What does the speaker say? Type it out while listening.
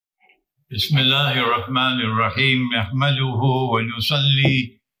بسم الله الرحمن الرحيم نحمده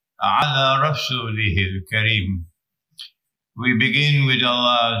ونصلي على رسوله الكريم. We begin with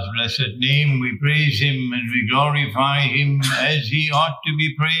Allah's blessed name. We praise Him and we glorify Him as He ought to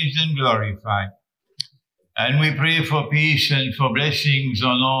be praised and glorified. And we pray for peace and for blessings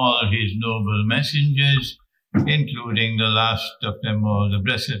on all His noble messengers, including the last of them all, the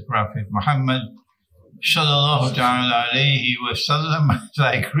blessed Prophet Muhammad Sallallahu ta'ala alayhi wa sallam. As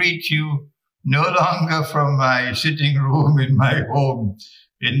I greet you no longer from my sitting room in my home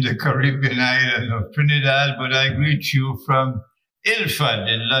in the Caribbean island of Trinidad, but I greet you from Ilford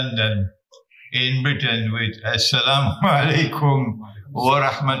in London, in Britain, with Assalammualaikum wa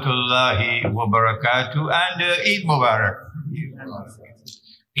rahmatullahi wa barakatuh, and Eid Mubarak.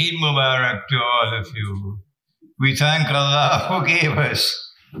 Eid Mubarak to all of you. We thank Allah who gave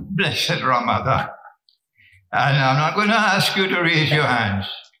us blessed Ramadan. And I'm not going to ask you to raise your hands.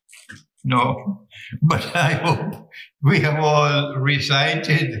 No. But I hope we have all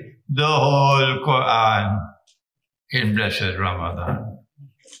recited the whole Quran in blessed Ramadan,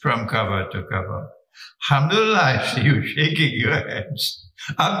 from cover to cover. Alhamdulillah, I see you shaking your heads.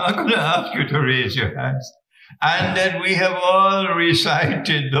 I'm not going to ask you to raise your hands. And that we have all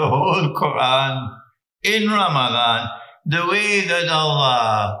recited the whole Quran in Ramadan the way that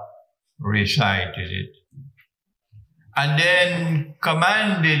Allah recited it. And then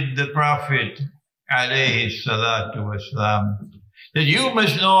commanded the Prophet alayhi salatu wasalam that you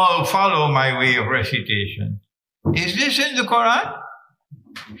must now follow my way of recitation. Is this in the Quran?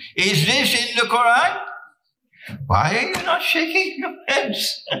 Is this in the Quran? Why are you not shaking your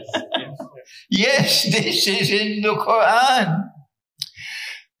heads? Yes, this is in the Quran.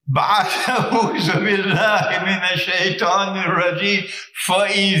 أعوذ بالله من الشيطان الرجيم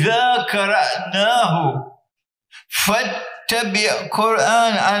فإذا قرأناه فاتبع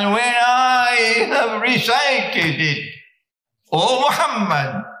Quran, and when I have recited it, O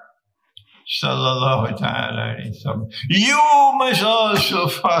Muhammad sallallahu ta'ala alayhi wa sallam, you must also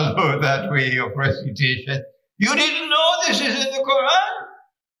follow that way of recitation. You didn't know this is in the Quran?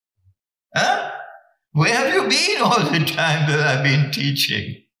 Huh? Where have you been all the time that I've been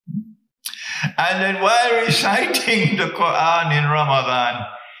teaching? And then while reciting the Quran in Ramadan,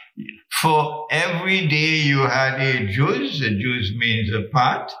 for every day you had a juz means a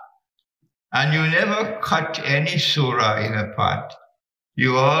part, and you never cut any surah in a part.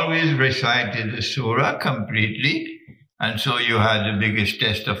 You always recited the surah completely, and so you had the biggest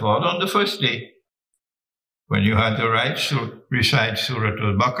test of all on the first day, when you had to recite Surah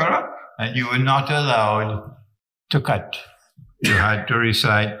Al-Baqarah, and you were not allowed to cut. You had to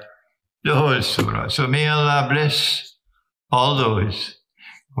recite the whole surah. So may Allah bless all those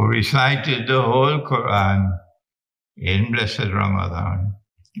who recited the whole Quran in blessed Ramadan.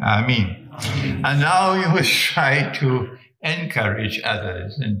 Ameen. And now we must try to encourage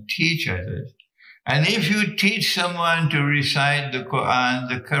others and teach others. And if you teach someone to recite the Quran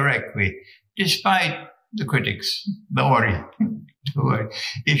the correct way, despite the critics, don't worry. Don't worry.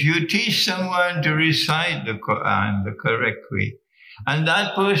 If you teach someone to recite the Quran the correct way, and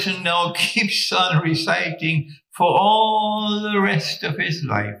that person now keeps on reciting for all the rest of his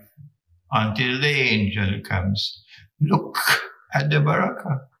life until the angel comes, look at the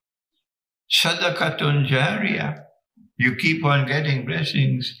barakah. Sadaqatun jariyah. You keep on getting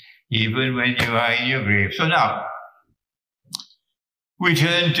blessings even when you are in your grave. So now, we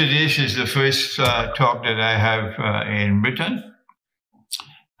turn to this as the first talk that I have in Britain.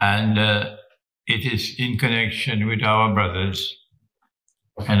 And it is in connection with our brothers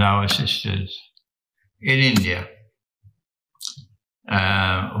and our sisters in India, who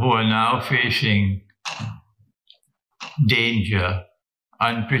are now facing danger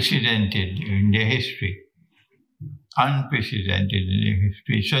unprecedented in their history. Unprecedented in their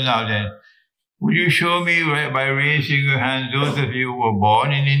history. So now then, would you show me by raising your hand those of you who were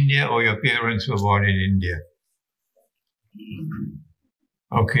born in India or your parents were born in India?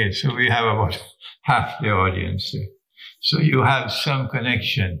 Okay, so we have about half the audience here. So you have some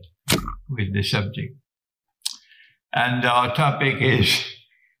connection with the subject. And our topic is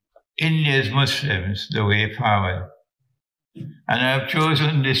India's Muslims, the way forward. And I've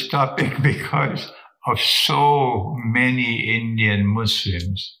chosen this topic because of so many Indian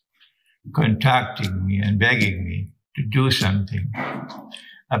Muslims contacting me and begging me to do something.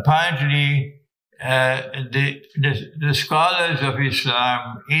 Apparently, the scholars of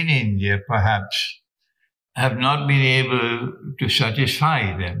Islam in India, perhaps, have not been able to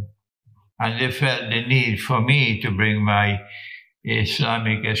satisfy them. And they felt the need for me to bring my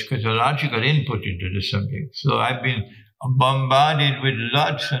Islamic eschatological input into the subject. So I've been bombarded with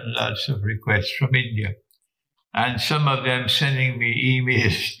lots and lots of requests from India. And some of them sending me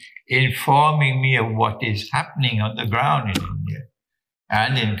emails informing me of what is happening on the ground in India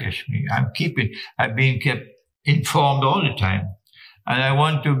and in Kashmir. I've been kept informed all the time. And I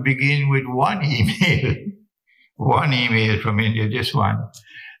want to begin with one email, one email from India, just one,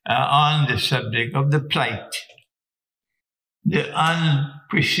 on the subject of the plight, the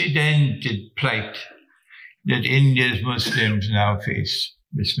unprecedented plight that India's Muslims now face.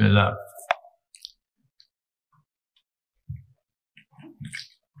 Bismillah.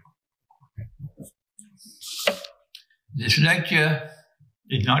 This lecture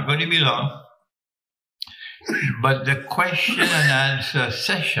is not going to be long, but the question and answer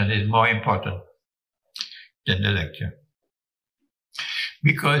session is more important than the lecture.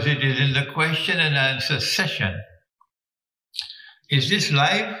 Because it is in the question and answer session. Is this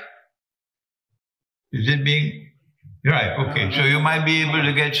live? Is it being? Right, okay. So you might be able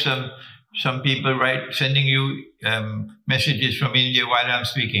to get some people sending you messages from India while I'm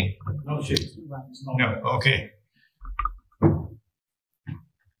speaking. No, Sheikh. No, okay.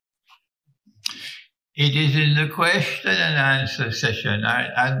 It is in the question and answer session,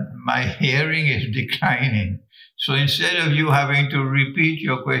 and my hearing is declining. So instead of you having to repeat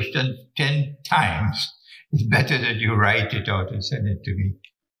your question 10 times, it's better that you write it out and send it to me,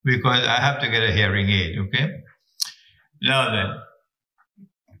 because I have to get a hearing aid, okay? Now then,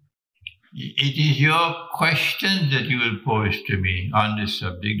 it is your questions that you will pose to me on this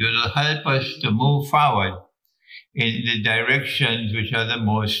subject that will help us to move forward in the directions which are the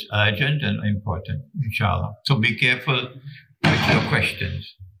most urgent and important, inshallah. So be careful with your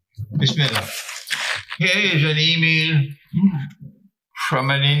questions. Bismillah. Here is an email from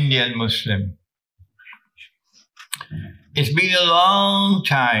an Indian Muslim. It's been a long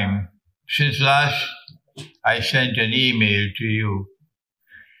time since last I sent an email to you,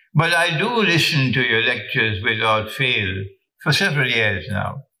 but I do listen to your lectures without fail for several years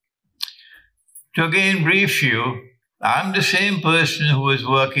now. To again brief you, I'm the same person who was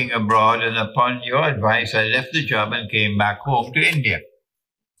working abroad, and upon your advice, I left the job and came back home to India.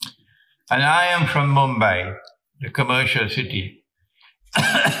 And I am from Mumbai, the commercial city.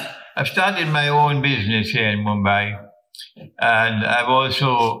 I've started my own business here in Mumbai, and I've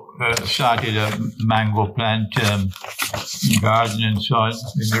also started a mango plant garden and so on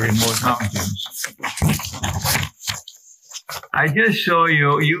in the remote mountains. I just saw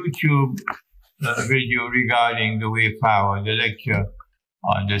your YouTube video regarding the way forward, the lecture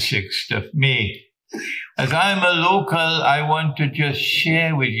on the 6th of May. As I'm a local, I want to just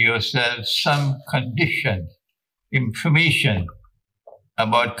share with yourselves some information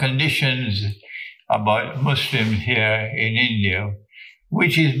about conditions about Muslims here in India,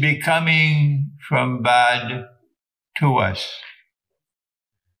 which is becoming from bad to worse.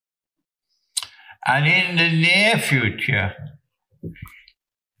 And in the near future,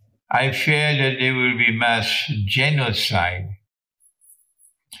 I fear that there will be mass genocide,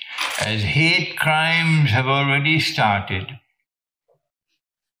 as hate crimes have already started.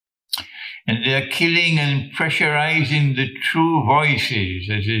 And they are killing and pressurizing the true voices,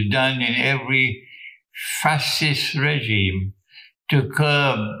 as is done in every fascist regime, to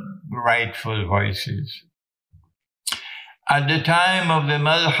curb rightful voices. At the time of the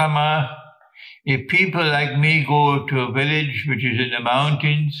Malhama, if people like me go to a village which is in the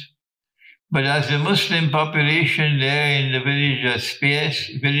mountains, but as the Muslim population there in the village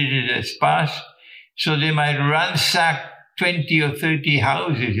villages are sparse, so they might ransack 20 or 30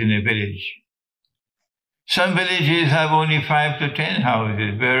 houses in a village. Some villages have only 5 to 10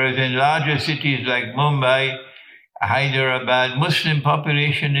 houses, whereas in larger cities like Mumbai, Hyderabad, Muslim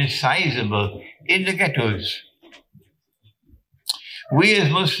population is sizable in the ghettos. We as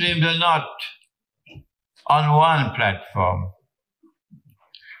Muslims are not on one platform.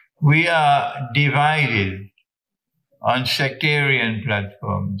 We are divided on sectarian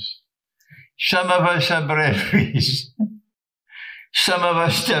platforms. Some of us are Brahmins, some of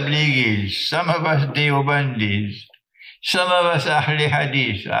us Tabligis, some of us Deobandis, some of us Ahli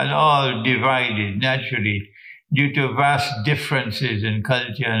Hadith, and all divided naturally due to vast differences in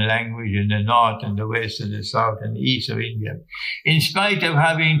culture and language in the north and the west and the south and the east of India. In spite of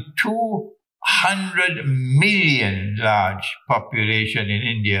having 200 million large population in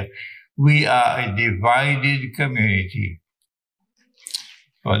India, we are a divided community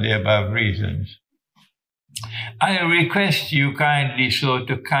for the above reasons. I request you kindly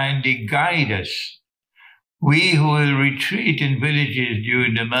to kindly guide us, we who will retreat in villages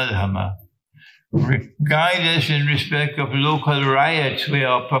during the Malhama, guide us in respect of local riots where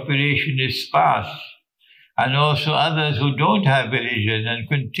our population is sparse, and also others who don't have religion and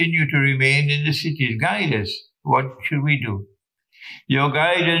continue to remain in the cities. Guide us. What should we do? Your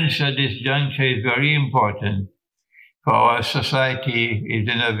guidance at this juncture is very important, for our society is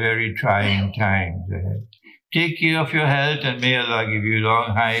in a very trying time ahead. Take care of your health, and may Allah give you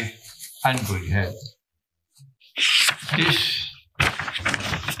long life and good health. This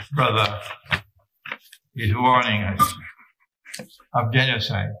brother is warning us of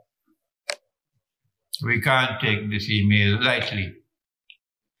genocide. We can't take this email lightly.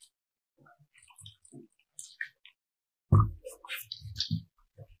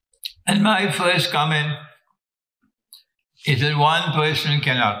 And my first comment is that one person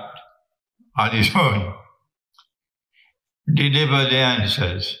cannot, on his own, deliver the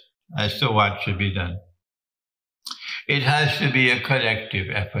answers as to what should be done. It has to be a collective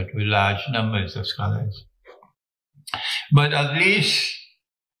effort with large numbers of scholars. But at least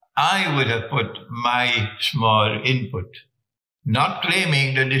I would have put my small input, not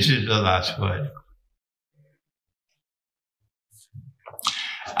claiming that this is the last word.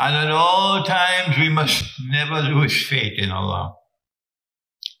 And at all times, we must never lose faith in Allah.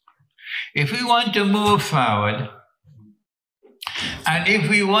 If we want to move forward, and if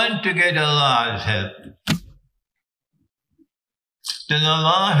we want to get Allah's help, then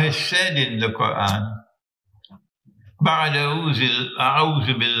Allah has said in the Quran, بعد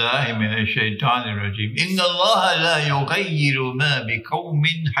أعوذ بالله من الشيطان الرجيم إن الله لا يغير ما بقوم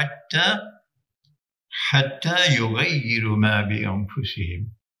حتى يغير ما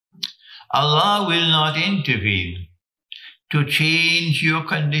بأنفسهم. Allah will not intervene to change your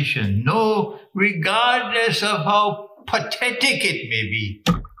condition. No, regardless of how pathetic it may be,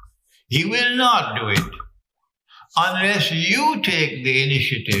 He will not do it unless you take the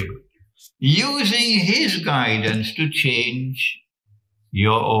initiative, using His guidance to change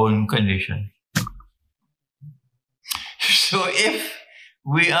your own condition. So if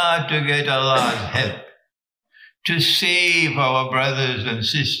we are to get Allah's help to save our brothers and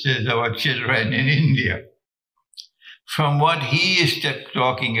sisters, our children in India, from what He is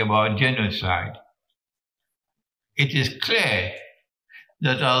talking about, genocide, it is clear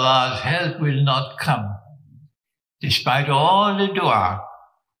that Allah's help will not come, despite all the dua,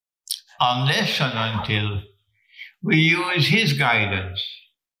 unless and until we use His guidance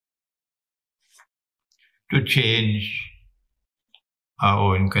to change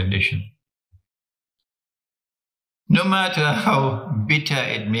our own condition. No matter how bitter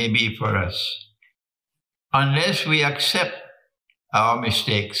it may be for us, unless we accept our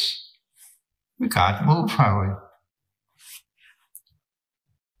mistakes, we can't move forward.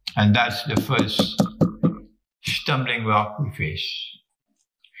 And that's the first stumbling block we face.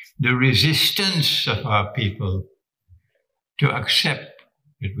 The resistance of our people to accept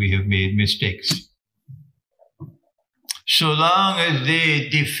that we have made mistakes. So long as they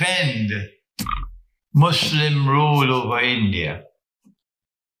defend Muslim rule over India,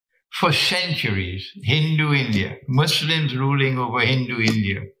 for centuries, Hindu India, Muslims ruling over Hindu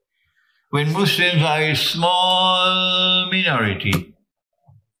India, when Muslims are a small minority,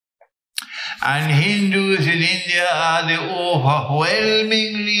 and Hindus in India are the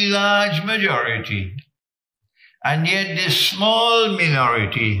overwhelmingly large majority. And yet this small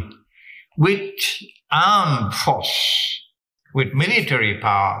minority with armed force, with military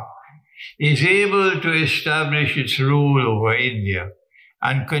power, is able to establish its rule over India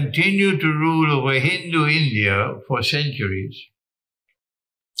and continue to rule over Hindu India for centuries.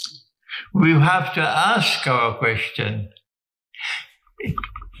 We have to ask our question,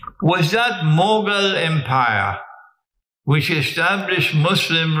 was that Mughal Empire, which established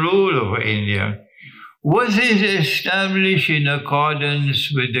Muslim rule over India, was it established in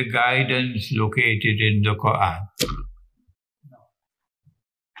accordance with the guidance located in the Quran?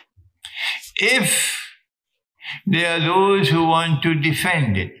 If there are those who want to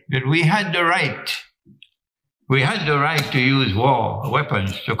defend it, that we had the right to use war,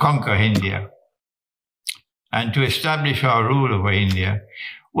 weapons to conquer India and to establish our rule over India,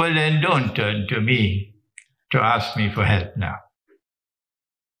 well then don't turn to me to ask me for help now.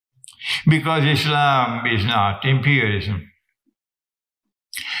 Because Islam is not imperialism.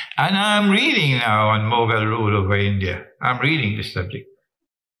 And I'm reading now on Mughal rule over India. I'm reading the subject.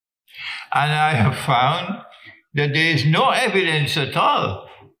 And I have found that there is no evidence at all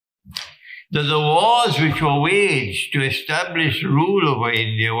that the wars which were waged to establish rule over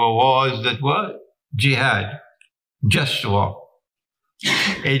India were wars that were jihad, just war.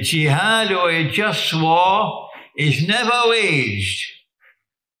 A jihad or a just war is never waged,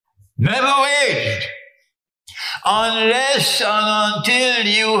 unless and until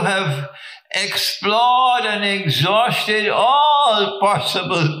you have explored and exhausted all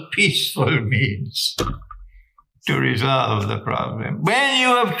possible peaceful means to resolve the problem. When you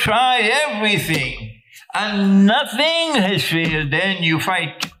have tried everything and nothing has failed, then you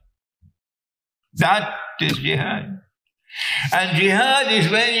fight. That is jihad. And jihad is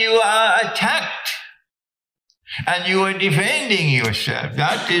when you are attacked and you are defending yourself.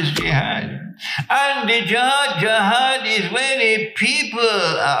 That is jihad. And the jihad is when a people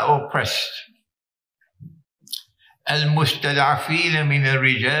are oppressed. Al-mustad'afina min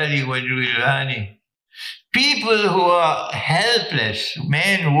al-rijali wal-wilani. People who are helpless,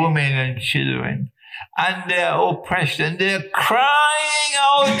 men, women, and children, and they are oppressed and they are crying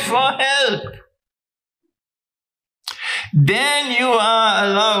out for help. Then you are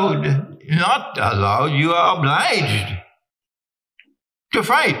allowed, not allowed, you are obliged to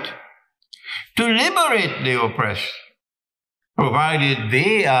fight, to liberate the oppressed, provided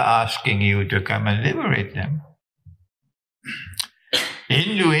they are asking you to come and liberate them.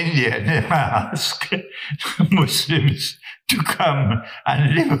 India never ask Muslims to come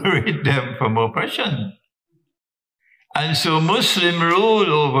and liberate them from oppression. And so Muslim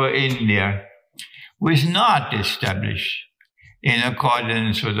rule over India was not established in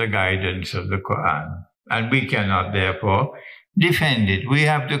accordance with the guidance of the Quran. And we cannot therefore defend it. We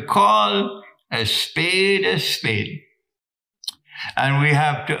have to call a spade a spade. And we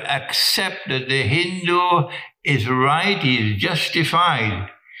have to accept that the Hindu is right, he is justified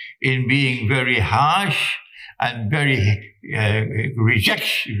in being very harsh and very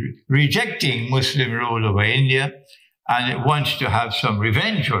rejecting Muslim rule over India, and it wants to have some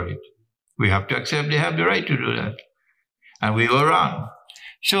revenge for it. We have to accept they have the right to do that. And we were wrong.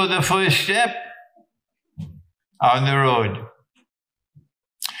 So the first step on the road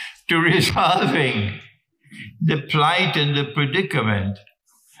to resolving the plight and the predicament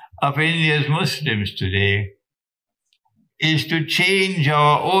of India's Muslims today is to change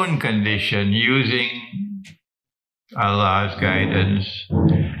our own condition using Allah's guidance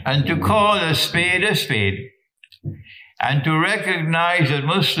and to call a spade and to recognize that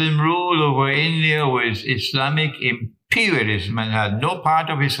Muslim rule over India was Islamic imperialism and had no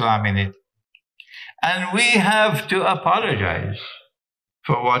part of Islam in it. And we have to apologize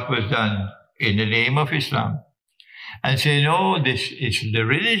for what was done in the name of Islam and say, no, this is the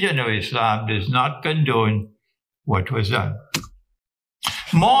religion of Islam does not condone what was done.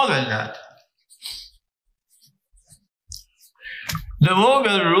 More than that, the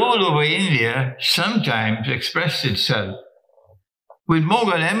Mughal rule over India sometimes expressed itself with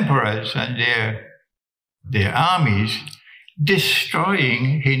Mughal emperors and their armies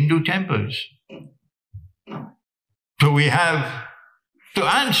destroying Hindu temples. So we have to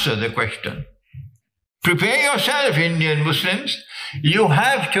answer the question. Prepare yourself, Indian Muslims. You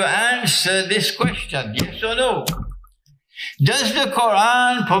have to answer this question, yes or no. Does the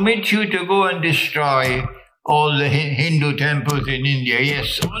Quran permit you to go and destroy all the Hindu temples in India,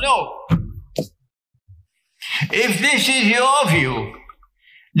 yes or no? If this is your view,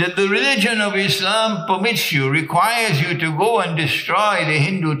 that the religion of Islam permits you, requires you to go and destroy the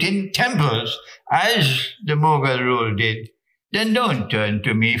Hindu temples, as the Mughal rule did, then don't turn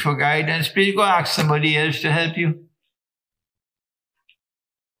to me for guidance. Please go ask somebody else to help you.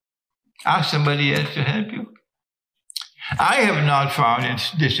 Ask somebody else to help you. I have not found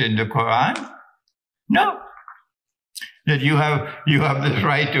this in the Quran. No. That you have the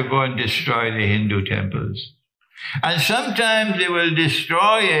right to go and destroy the Hindu temples. And sometimes they will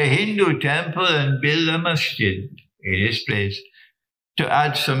destroy a Hindu temple and build a masjid in its place to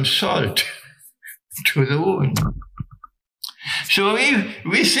add some salt to the wound. So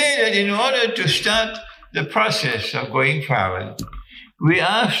we say that in order to start the process of going forward, we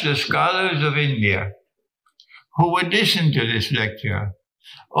ask the scholars of India who would listen to this lecture,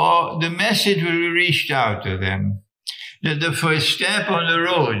 or the message will be reached out to them, that the first step on the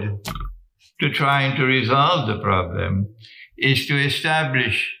road to trying to resolve the problem is to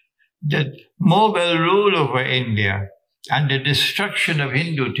establish that Mughal rule over India and the destruction of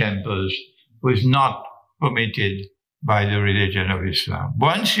Hindu temples was not permitted by the religion of Islam.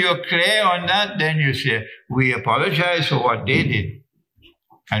 Once you're clear on that, then you say, we apologize for what they did,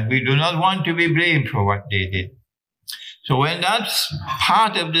 and we do not want to be blamed for what they did. So when that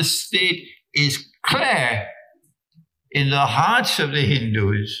part of the state is clear in the hearts of the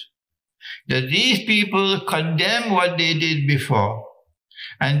Hindus, that these people condemn what they did before,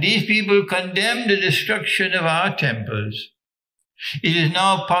 and these people condemn the destruction of our temples, it is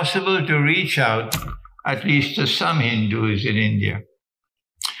now possible to reach out at least to some Hindus in India.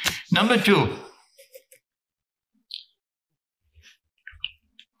 Number two,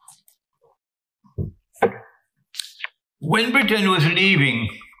 When Britain was leaving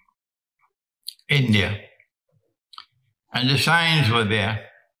India, and the signs were there,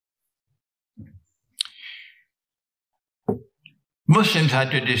 Muslims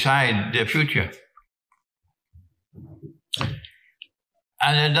had to decide their future.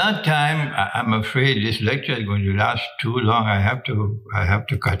 And at that time, I'm afraid this lecture is going to last too long. I have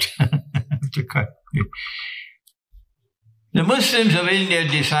to cut. The Muslims of India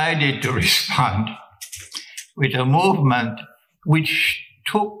decided to respond with a movement which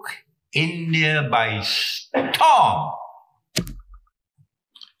took India by storm.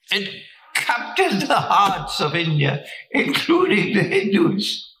 It captured the hearts of India, including the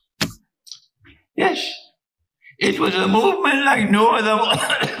Hindus. Yes, it was a movement like no other,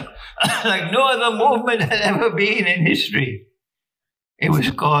 like no other movement had ever been in history. It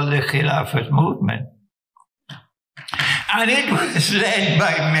was called the Khilafat movement. And it was led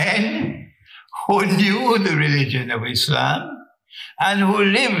by men who knew the religion of Islam and who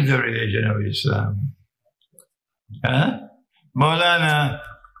lived the religion of Islam. Maulana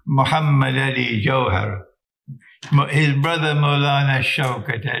Muhammad Ali Jawhar, his brother Maulana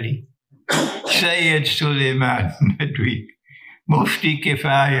Shaukat Ali, Sayyid Sulaiman Madwi, Mufti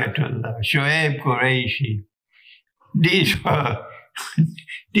Kifayatullah, Shoaib Qureshi.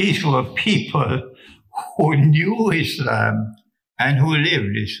 These were people who knew Islam and who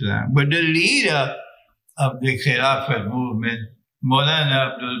lived Islam. But the leader of the Khilafat movement,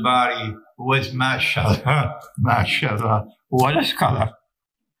 Maulana Abdul Bari, was mashallah, mashallah, what a scholar.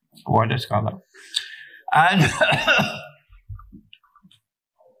 What a scholar. And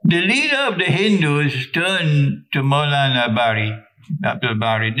the leader of the Hindus turned to Maulana Bari, Abdul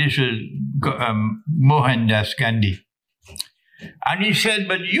Bari, this was Mohandas Gandhi. And he said,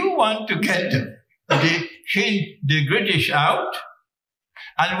 but you want to get the British out,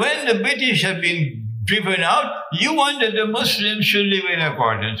 and when the British have been driven out, you want that the Muslims should live in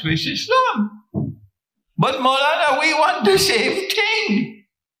accordance with Islam. But Maulana, we want the same thing.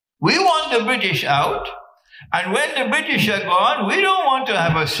 We want the British out, and when the British are gone, we don't want to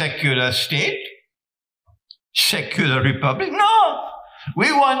have a secular state, secular republic. No.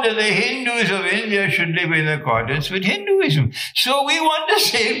 We want that the Hindus of India should live in accordance with Hinduism. So we want the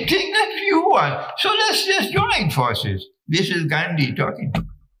same thing that you want. So let's just join forces. This is Gandhi talking.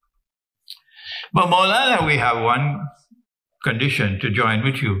 But Maulana, we have one condition to join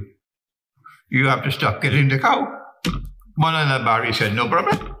with you. You have to stop killing the cow. Maulana Bari said, no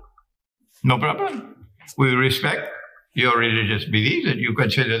problem. No problem. We respect your religious belief that you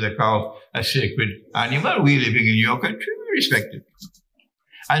consider the cow a sacred animal. We living in your country, we respect it.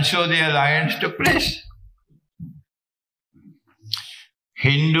 And so the alliance took place.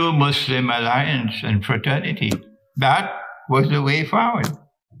 Hindu-Muslim alliance and fraternity. That was the way forward.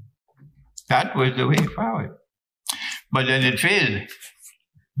 That was the way forward. But then it failed.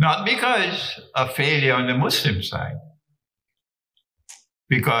 Not because of failure on the Muslim side.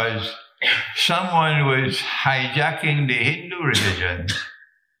 Because someone was hijacking the Hindu religion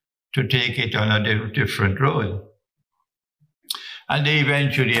to take it on a different road. And they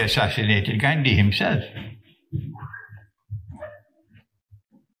eventually assassinated Gandhi himself.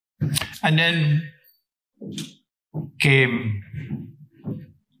 And then came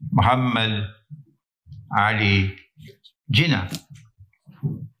Muhammad Ali Jinnah,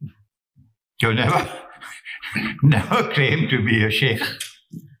 who never claimed to be a sheikh,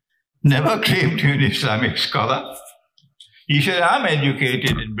 never claimed to be an Islamic scholar. He said, I'm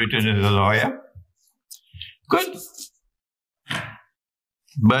educated in Britain as a lawyer. Good.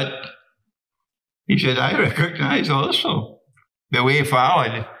 But he said, I recognize also the way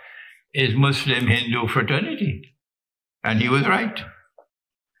forward is Muslim-Hindu fraternity. And he was right.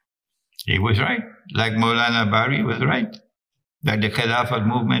 He was right. Like Maulana Bari was right. Like the Khilafat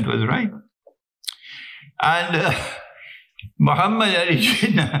movement was right. And Muhammad Ali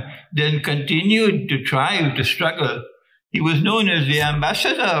Jinnah then continued to try to struggle. He was known as the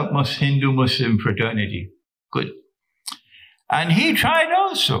ambassador of Hindu-Muslim fraternity. Good. And he tried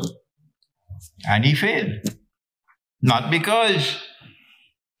also. And he failed. Not because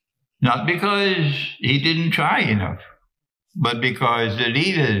he didn't try enough, but because the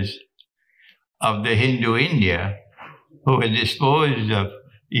leaders of the Hindu India, who had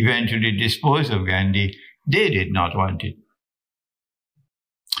eventually disposed of Gandhi, they did not want it.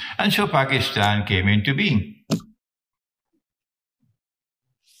 And so Pakistan came into being.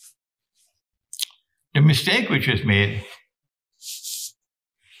 The mistake which was made,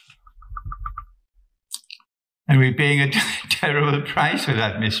 and we're paying a terrible price for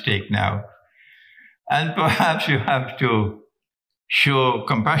that mistake now. And perhaps you have to show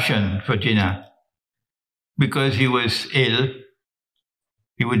compassion for Jinnah. because he was ill.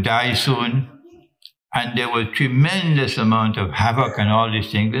 He would die soon. And there was tremendous amount of havoc and all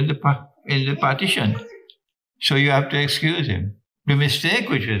these things in the partition. So you have to excuse him. The mistake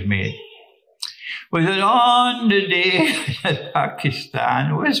which was made was that on the day that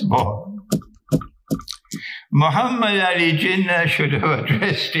Pakistan was born, Muhammad Ali Jinnah should have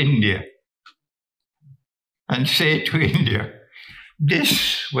addressed India and said to India,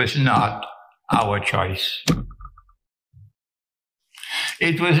 this was not our choice.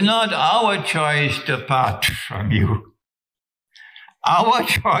 It was not our choice to part from you. Our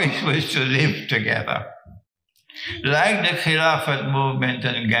choice was to live together. Like the Khilafat movement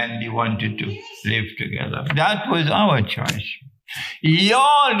and Gandhi wanted to live together. That was our choice.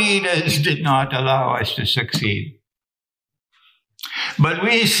 Your leaders did not allow us to succeed. But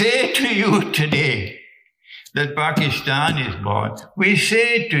we say to you today that Pakistan is born. We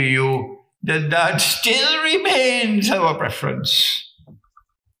say to you that that still remains our preference.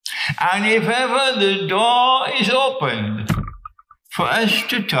 And if ever the door is opened for us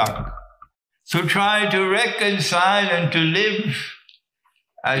to talk, to try to reconcile and to live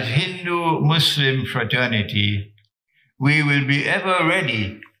as Hindu-Muslim fraternity, we will be ever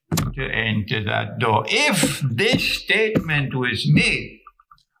ready to enter that door. If this statement was made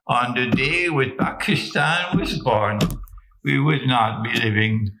on the day when Pakistan was born, we would not be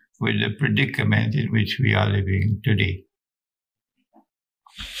living with the predicament in which we are living today.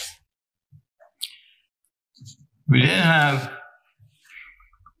 We then have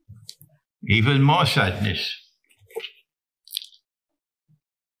even more sadness.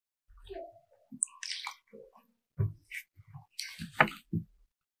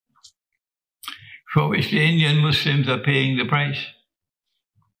 For which the Indian Muslims are paying the price.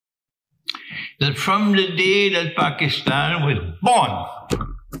 That from the day that Pakistan was born,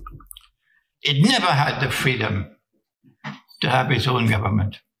 it never had the freedom to have its own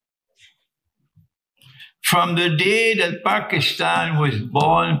government. From the day that Pakistan was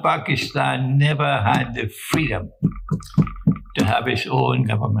born, Pakistan never had the freedom to have its own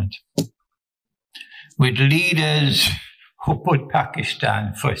government. With leaders who put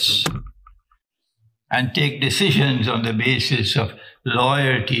Pakistan first and take decisions on the basis of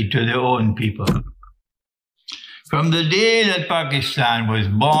loyalty to their own people. From the day that Pakistan was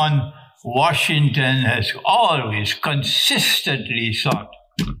born, Washington has always consistently sought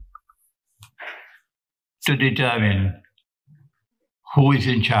to determine who is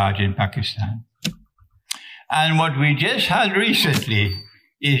in charge in Pakistan. And what we just had recently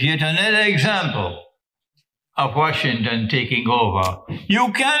is yet another example of Washington taking over.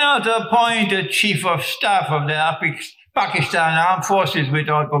 You cannot appoint a chief of staff of the Pakistan Armed Forces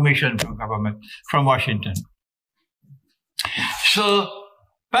without permission from government, from Washington. So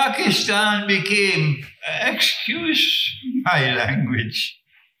Pakistan became, excuse my language,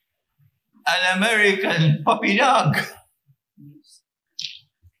 an American puppy dog.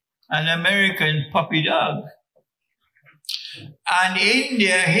 An American puppy dog. And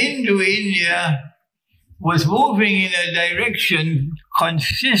India, Hindu India, was moving in a direction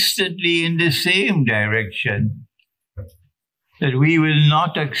consistently in the same direction, that we will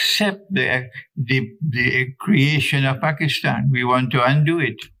not accept the creation of Pakistan. We want to undo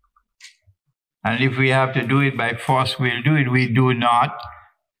it. And if we have to do it by force, we'll do it. We do not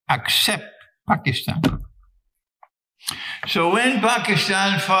accept Pakistan. So when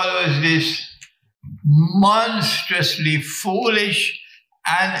Pakistan follows this monstrously foolish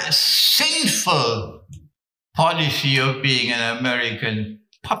and sinful policy of being an American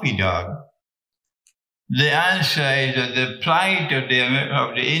puppy dog, the answer is that the plight of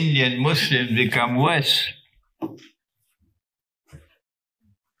the Indian Muslims become worse.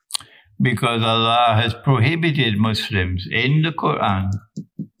 Because Allah has prohibited Muslims in the Quran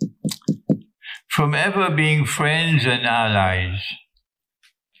from ever being friends and allies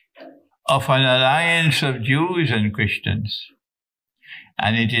of an alliance of Jews and Christians.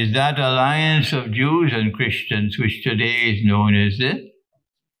 And it is that alliance of Jews and Christians which today is known as the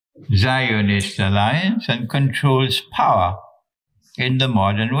Zionist alliance and controls power in the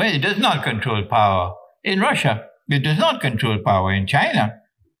modern way. It does not control power in Russia. It does not control power in China.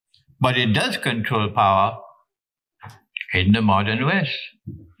 But it does control power in the modern West.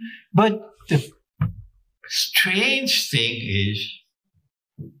 But the strange thing is,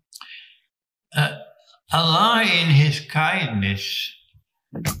 Allah in His kindness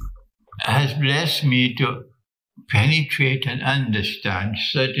has blessed me to penetrate and understand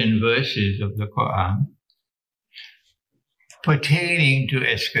certain verses of the Quran pertaining to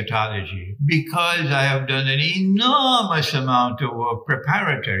eschatology, because I have done an enormous amount of work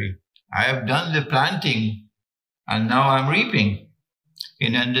preparatory. I have done the planting And now I'm reaping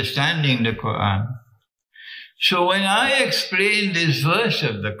in understanding the Quran. So when I explain this verse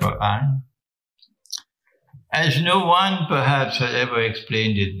of the Quran, as no one perhaps had ever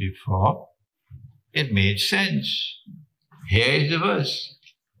explained it before, it made sense. Here is the verse,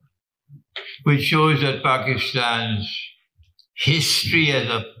 which shows that Pakistan's history as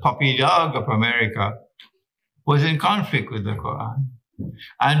a puppy dog of America was in conflict with the Quran.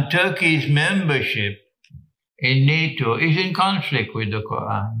 And Turkey's membership in NATO is in conflict with the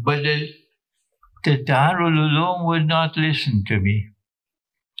Quran. But the Darul Uloom would not listen to me.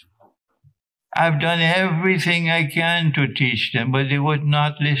 I've done everything I can to teach them, but they would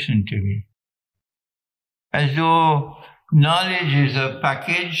not listen to me. As though knowledge is a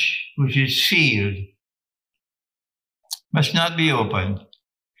package which is sealed, must not be opened.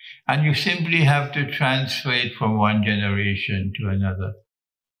 And you simply have to transfer it from one generation to another.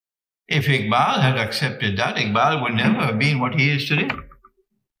 If Iqbal had accepted that, Iqbal would never have been what he is today.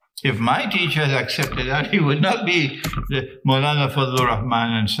 If my teacher had accepted that, he would not be the Maulana Fadlur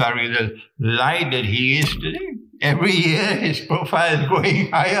Rahman Ansari, the light that he is today. Every year his profile is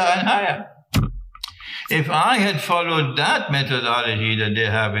going higher and higher. If I had followed that methodology that they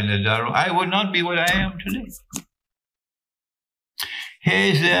have in the Darul, I would not be what I am today.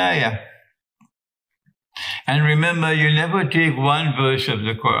 Here's the ayah. And remember, you never take one verse of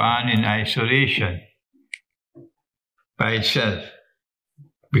the Quran in isolation by itself,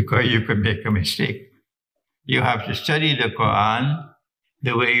 because you could make a mistake. You have to study the Quran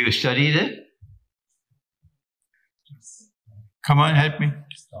the way you studied it. Come on, help me.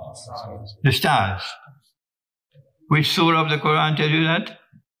 The stars. Which surah of the Quran tells you that?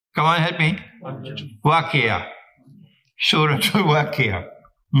 Come on, help me. Waqiyah. Surah Al-Waqiyah.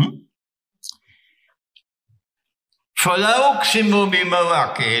 فَلَا أُقْسِمُ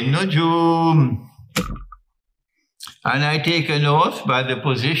بِمَوَاقِعِ النُّجُومِ. And I take an oath by the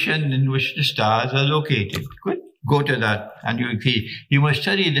position in which the stars are located. Good. Go to that. And you must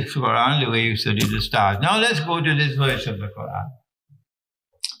study the Quran the way you study the stars. Now let's go to this verse of the Quran.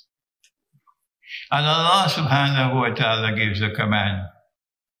 And Allah subhanahu wa ta'ala gives a command.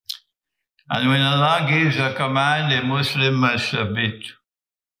 And when Allah gives a command, a Muslim must submit.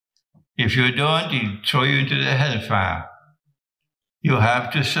 If you don't, he'll throw you into the hellfire. You have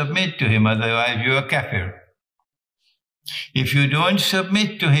to submit to him, otherwise you are kafir. If you don't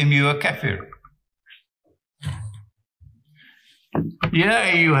submit to him, you are kafir. Ya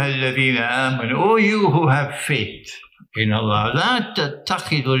ayyuhalladhina amanu, O you who have faith in Allah, la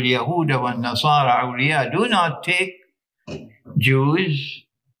tattakhidhu al-yahuda wan-nasara awliya. Do not take Jews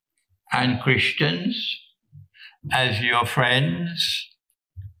and Christians as your friends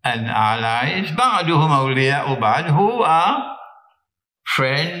and allies. Ba'duhum awliya'u ba'd, who are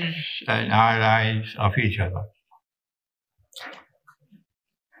friends and allies of each other.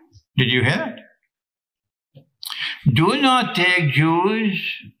 Did you hear that? Do not take Jews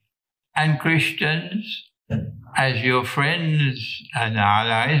and Christians as your friends and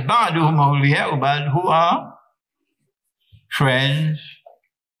allies. Ba'duhum awliya'u ba'd, who are friends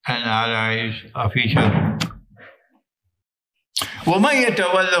and allies of each other. وَمَنْ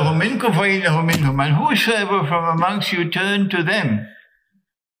يَتَوَلَّهُ مِنْكُمْ فَإِنَّهُ مِنْهُمْ. And whosoever from amongst you turn to them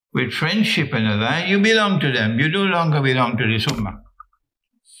with friendship and alliance, you belong to them. You no longer belong to this ummah.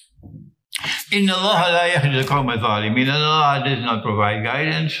 إِنَّ اللَّهَ لَا يَهْدِي الْقَوْمَ الظَّالِمِينَ. Allah does not provide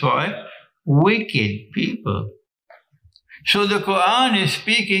guidance for wicked people. So the Quran is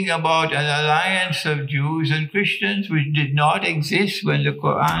speaking about an alliance of Jews and Christians which did not exist when the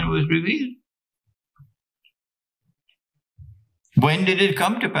Quran was revealed. When did it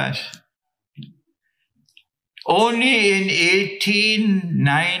come to pass? Only in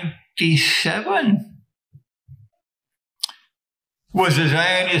 1897 was the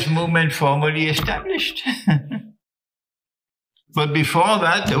Zionist movement formally established. But before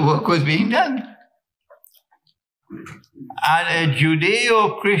that, the work was being done. And a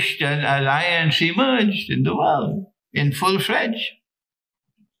Judeo-Christian alliance emerged in the world, in full-fledged.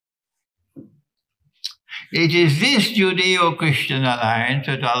 It is this Judeo-Christian alliance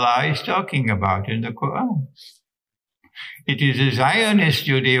that Allah is talking about in the Quran. It is a Zionist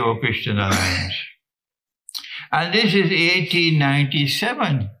Judeo-Christian alliance. And this is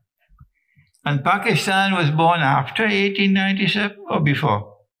 1897. And Pakistan was born after 1897 or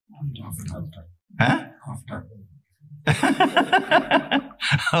before? Huh?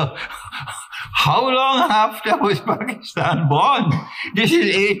 How long after was Pakistan born? This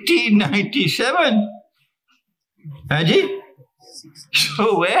is 1897. Haji?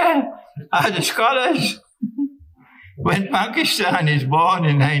 So where are the scholars? When Pakistan is born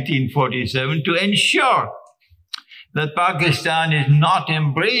in 1947 to ensure that Pakistan is not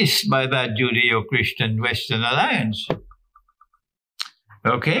embraced by that Judeo-Christian Western alliance.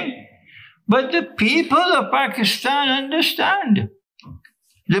 Okay? But the people of Pakistan understand.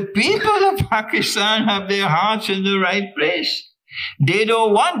 The people of Pakistan have their hearts in the right place. They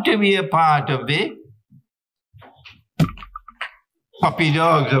don't want to be a part of the puppy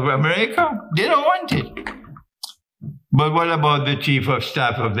dogs of America. They don't want it. But what about the chief of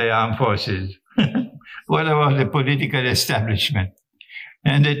staff of the armed forces? What about the political establishment?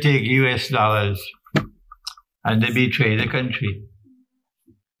 And they take US dollars and they betray the country.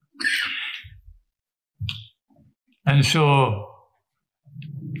 And so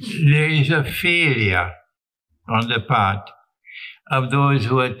there is a failure on the part of those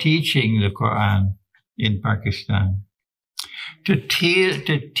who are teaching the Quran in Pakistan to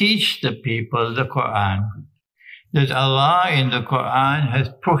teach the people the Quran, that Allah in the Quran has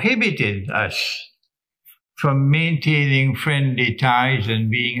prohibited us from maintaining friendly ties and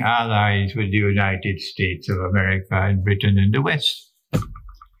being allies with the United States of America and Britain and the West.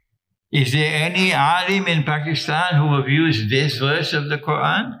 Is there any alim in Pakistan who have used this verse of the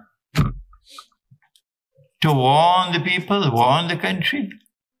Quran to warn the people, warn the country?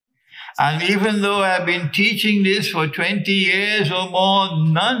 And even though I've been teaching this for 20 years or more,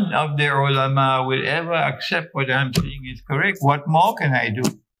 none of the ulama will ever accept what I'm saying is correct. What more can I do?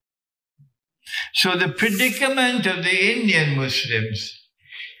 So the predicament of the Indian Muslims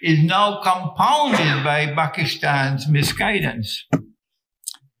is now compounded by Pakistan's misguidance.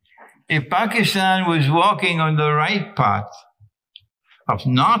 If Pakistan was walking on the right path of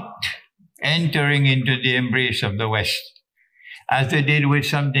not entering into the embrace of the West, as they did with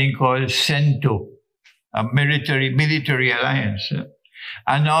something called CENTO, a military alliance,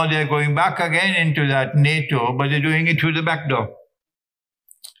 and now they're going back again into that NATO, but they're doing it through the back door.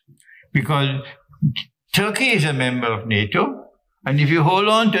 Because Turkey is a member of NATO, and if you hold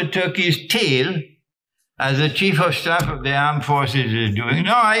on to Turkey's tail, as the Chief of Staff of the Armed Forces is doing,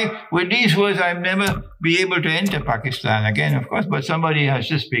 with these words, I'll never be able to enter Pakistan again, of course, but somebody has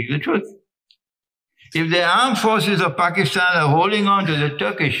to speak the truth. If the armed forces of Pakistan are holding on to the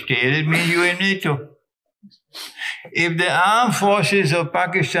Turkish tail, it means you're in NATO. If the armed forces of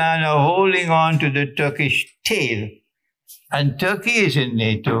Pakistan are holding on to the Turkish tail, and Turkey is in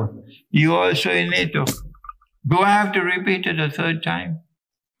NATO, you're also in NATO. Do I have to repeat it a third time?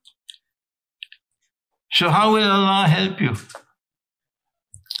 So how will Allah help you?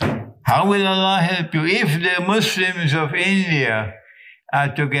 How will Allah help you? If the Muslims of India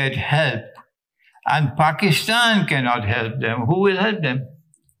are to get help, and Pakistan cannot help them, who will help them?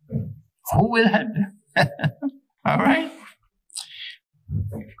 Who will help them? All right?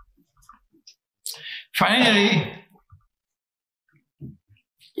 Finally,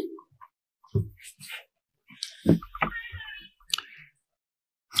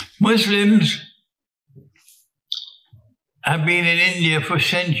 Muslims have been in India for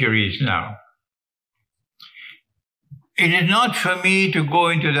centuries now. It is not for me to go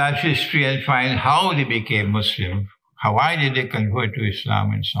into that history and find how they became Muslim, why did they convert to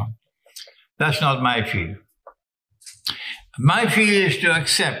Islam and so on. That's not my field. My field is to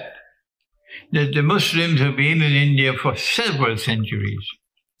accept that the Muslims have been in India for several centuries.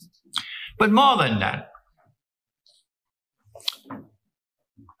 But more than that,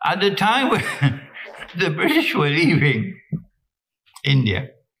 at the time when the British were leaving India,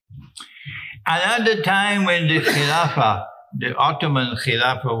 and at the time when the Khilafah, the Ottoman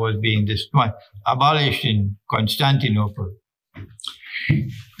Khilafah was being abolished in Constantinople,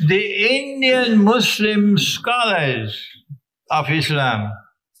 the Indian Muslim scholars of Islam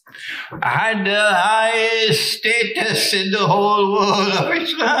had the highest status in the whole world of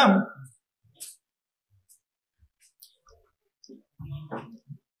Islam.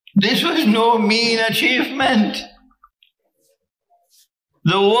 This was no mean achievement.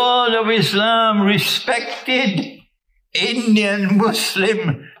 The world of Islam respected Indian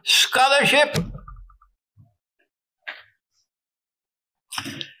Muslim scholarship.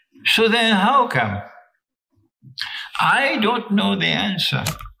 So then how come? I don't know the answer.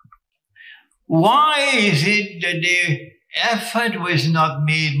 Why is it that the effort was not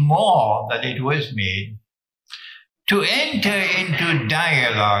made more than it was made to enter into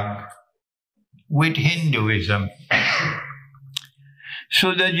dialogue with Hinduism,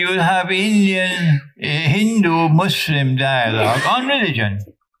 so that you will have Indian, Hindu-Muslim dialogue on religion,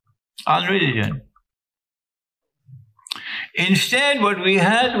 Instead, what we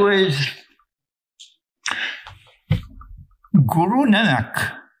had was Guru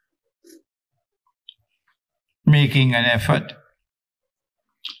Nanak making an effort,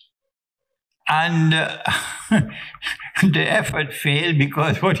 And the effort failed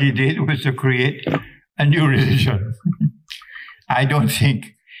because what he did was to create a new religion. I don't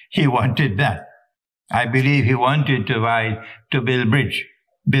think he wanted that. I believe he wanted to build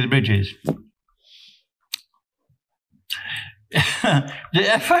bridges. The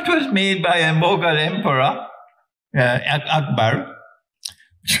effort was made by a Mughal emperor, Akbar,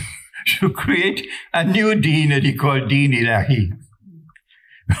 to create a new deen that he called Deen Ilahi.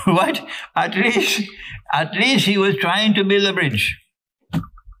 What? At least he was trying to build a bridge.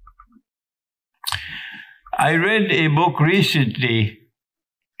 I read a book recently,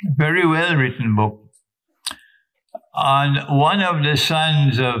 a very well-written book, on one of the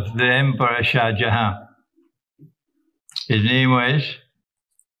sons of the Emperor Shah Jahan. His name was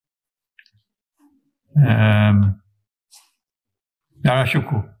Muhammad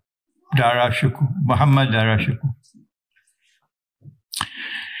Darashuku.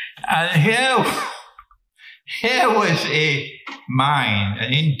 And here was a mind,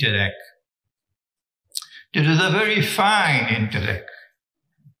 an intellect. It was a very fine intellect,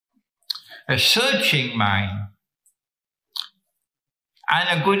 a searching mind,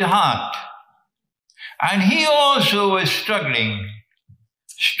 and a good heart. And he also was struggling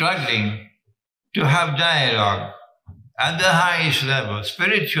to have dialogue at the highest level,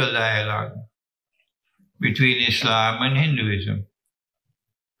 spiritual dialogue between Islam and Hinduism.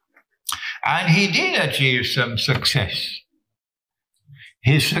 And he did achieve some success.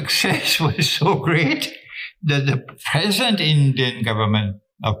 His success was so great that the present Indian government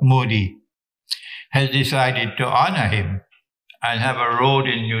of Modi has decided to honor him and have a road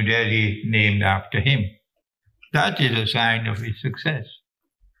in New Delhi named after him. That is a sign of his success.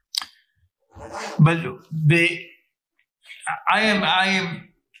 But I am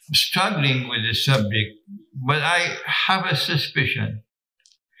struggling with the subject, but I have a suspicion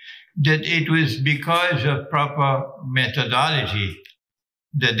that it was because of proper methodology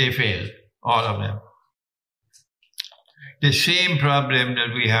that they failed, all of them. The same problem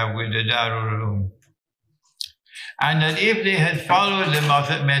that we have with the Darul Uloom. And that if they had followed the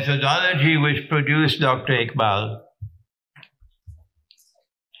methodology which produced Dr. Iqbal,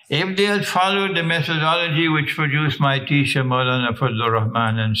 if they had followed the methodology which produced my teacher Maulana Fadlur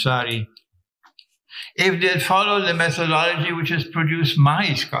Rahman Ansari, if they had followed the methodology which has produced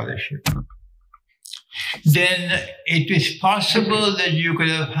my scholarship, then it is possible that you could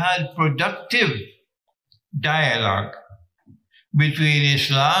have had productive dialogue between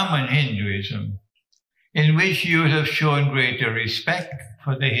Islam and Hinduism, in which you have shown greater respect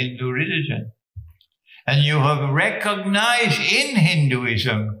for the Hindu religion. And you have recognized in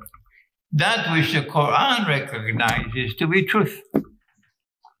Hinduism that which the Quran recognizes to be truth.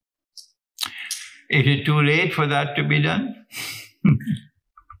 Is it too late for that to be done?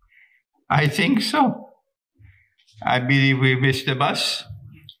 I think so. I believe we missed the bus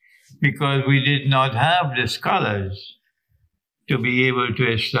because we did not have the scholars to be able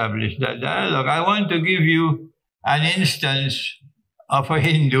to establish that dialogue. I want to give you an instance of a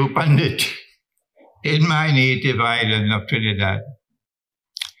Hindu Pandit in my native island of Trinidad.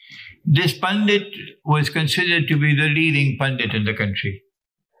 This Pandit was considered to be the leading Pandit in the country,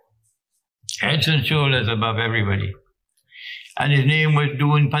 heads and shoulders above everybody. And his name was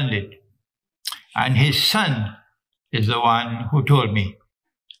Doon Pandit. And his son is the one who told me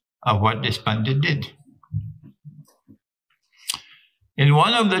of what this Pandit did. In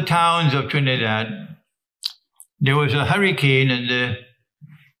one of the towns of Trinidad, there was a hurricane and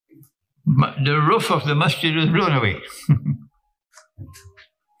the roof of the masjid was blown away.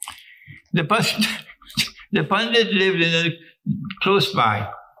 The Pandit lived close by,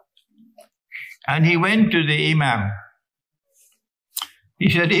 and he went to the Imam. He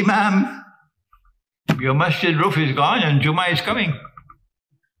said, Imam, your masjid roof is gone and Jummah is coming.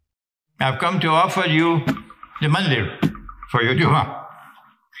 I've come to offer you the mandir for your Jummah.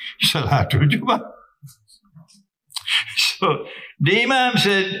 Salatul Jummah. So the Imam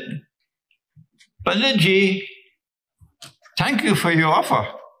said, Panditji, thank you for your offer.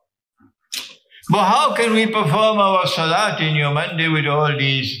 But how can we perform our salat in your mandir with all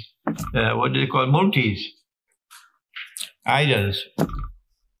these, what do they call, murtis, idols?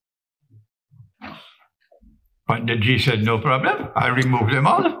 Panditji said, no problem, I'll remove them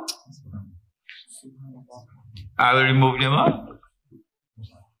all. I will remove them all.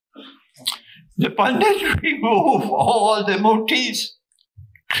 The Pandit removed all the murtis,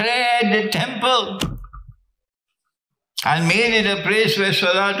 cleared the temple, and made it a place where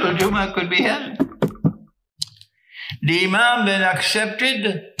Salatul Jummah could be held. The Imam then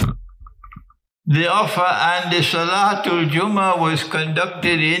accepted the offer, and the Salatul Jummah was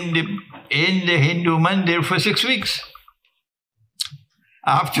conducted in in the Hindu mandir for 6 weeks.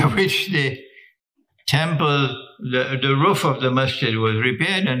 After which the temple, the roof of the masjid was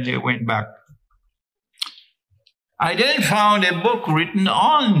repaired and they went back. I then found a book written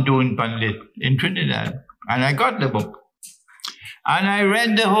on Doon Pandit in Trinidad, and I got the book. And I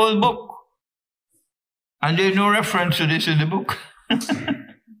read the whole book. And there's no reference to this in the book.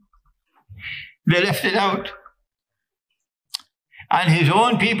 They left it out. And his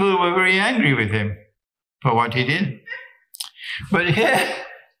own people were very angry with him for what he did. But here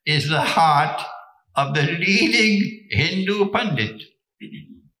is the heart of the leading Hindu Pandit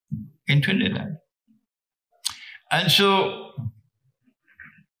in Trinidad. And so,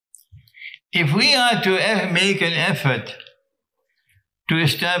 if we are to make an effort to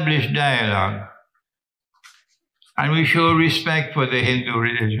establish dialogue, and we show respect for the Hindu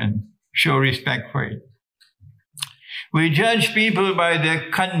religion, show respect for it, we judge people by their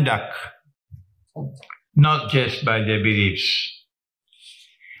conduct, not just by their beliefs.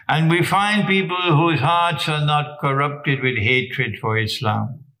 And we find people whose hearts are not corrupted with hatred for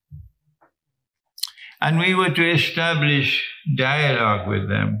Islam. And we were to establish dialogue with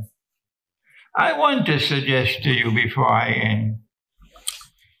them. I want to suggest to you before I end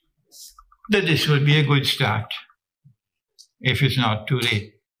that this would be a good start, if it's not too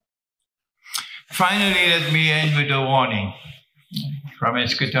late. Finally, let me end with a warning from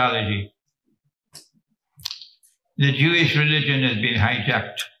eschatology. The Jewish religion has been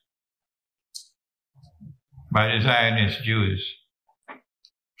hijacked by the Zionist Jews.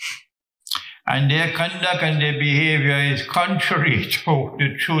 And their conduct and their behavior is contrary to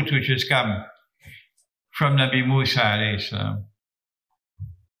the truth which has come from Nabi Musa alayhi salam.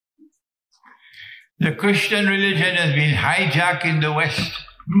 The Christian religion has been hijacked in the West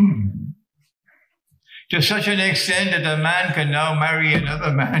to such an extent that a man can now marry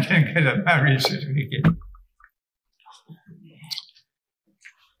another man and get a marriage certificate.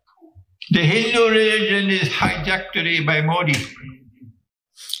 The Hindu religion is hijacked today by Modi.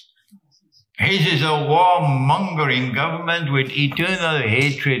 His is a warmongering government with eternal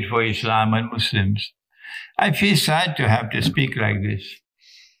hatred for Islam and Muslims. I feel sad to have to speak like this,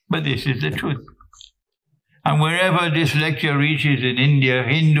 but this is the truth. And wherever this lecture reaches in India,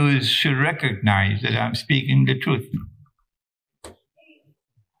 Hindus should recognize that I'm speaking the truth.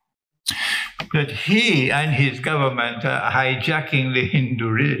 That he and his government are hijacking the Hindu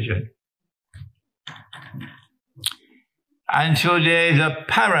religion. And so there is a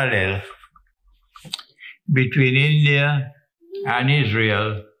parallel between India and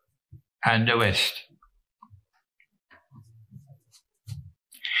Israel and the West.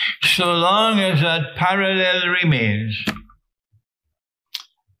 So long as that parallel remains,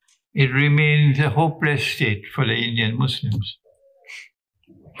 it remains a hopeless state for the Indian Muslims.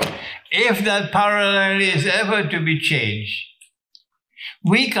 If that parallel is ever to be changed,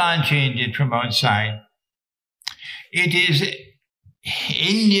 we can't change it from outside. It is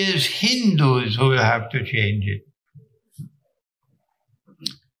India's Hindus who will have to change it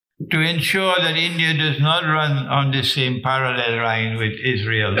to ensure that India does not run on the same parallel line with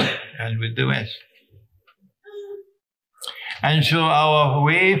Israel and with the West. And so our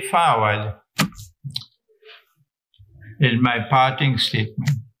way forward is my parting statement.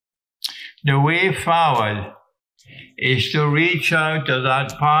 The way forward is to reach out to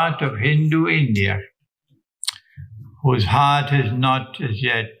that part of Hindu India whose heart has not as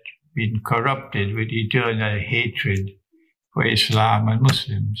yet been corrupted with eternal hatred for Islam and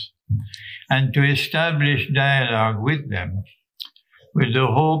Muslims, and to establish dialogue with them with the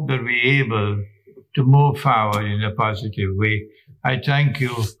hope that we're able to move forward in a positive way. I thank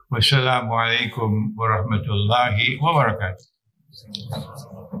you. Wassalamualaikum wa rahmatullahi wa barakatuh.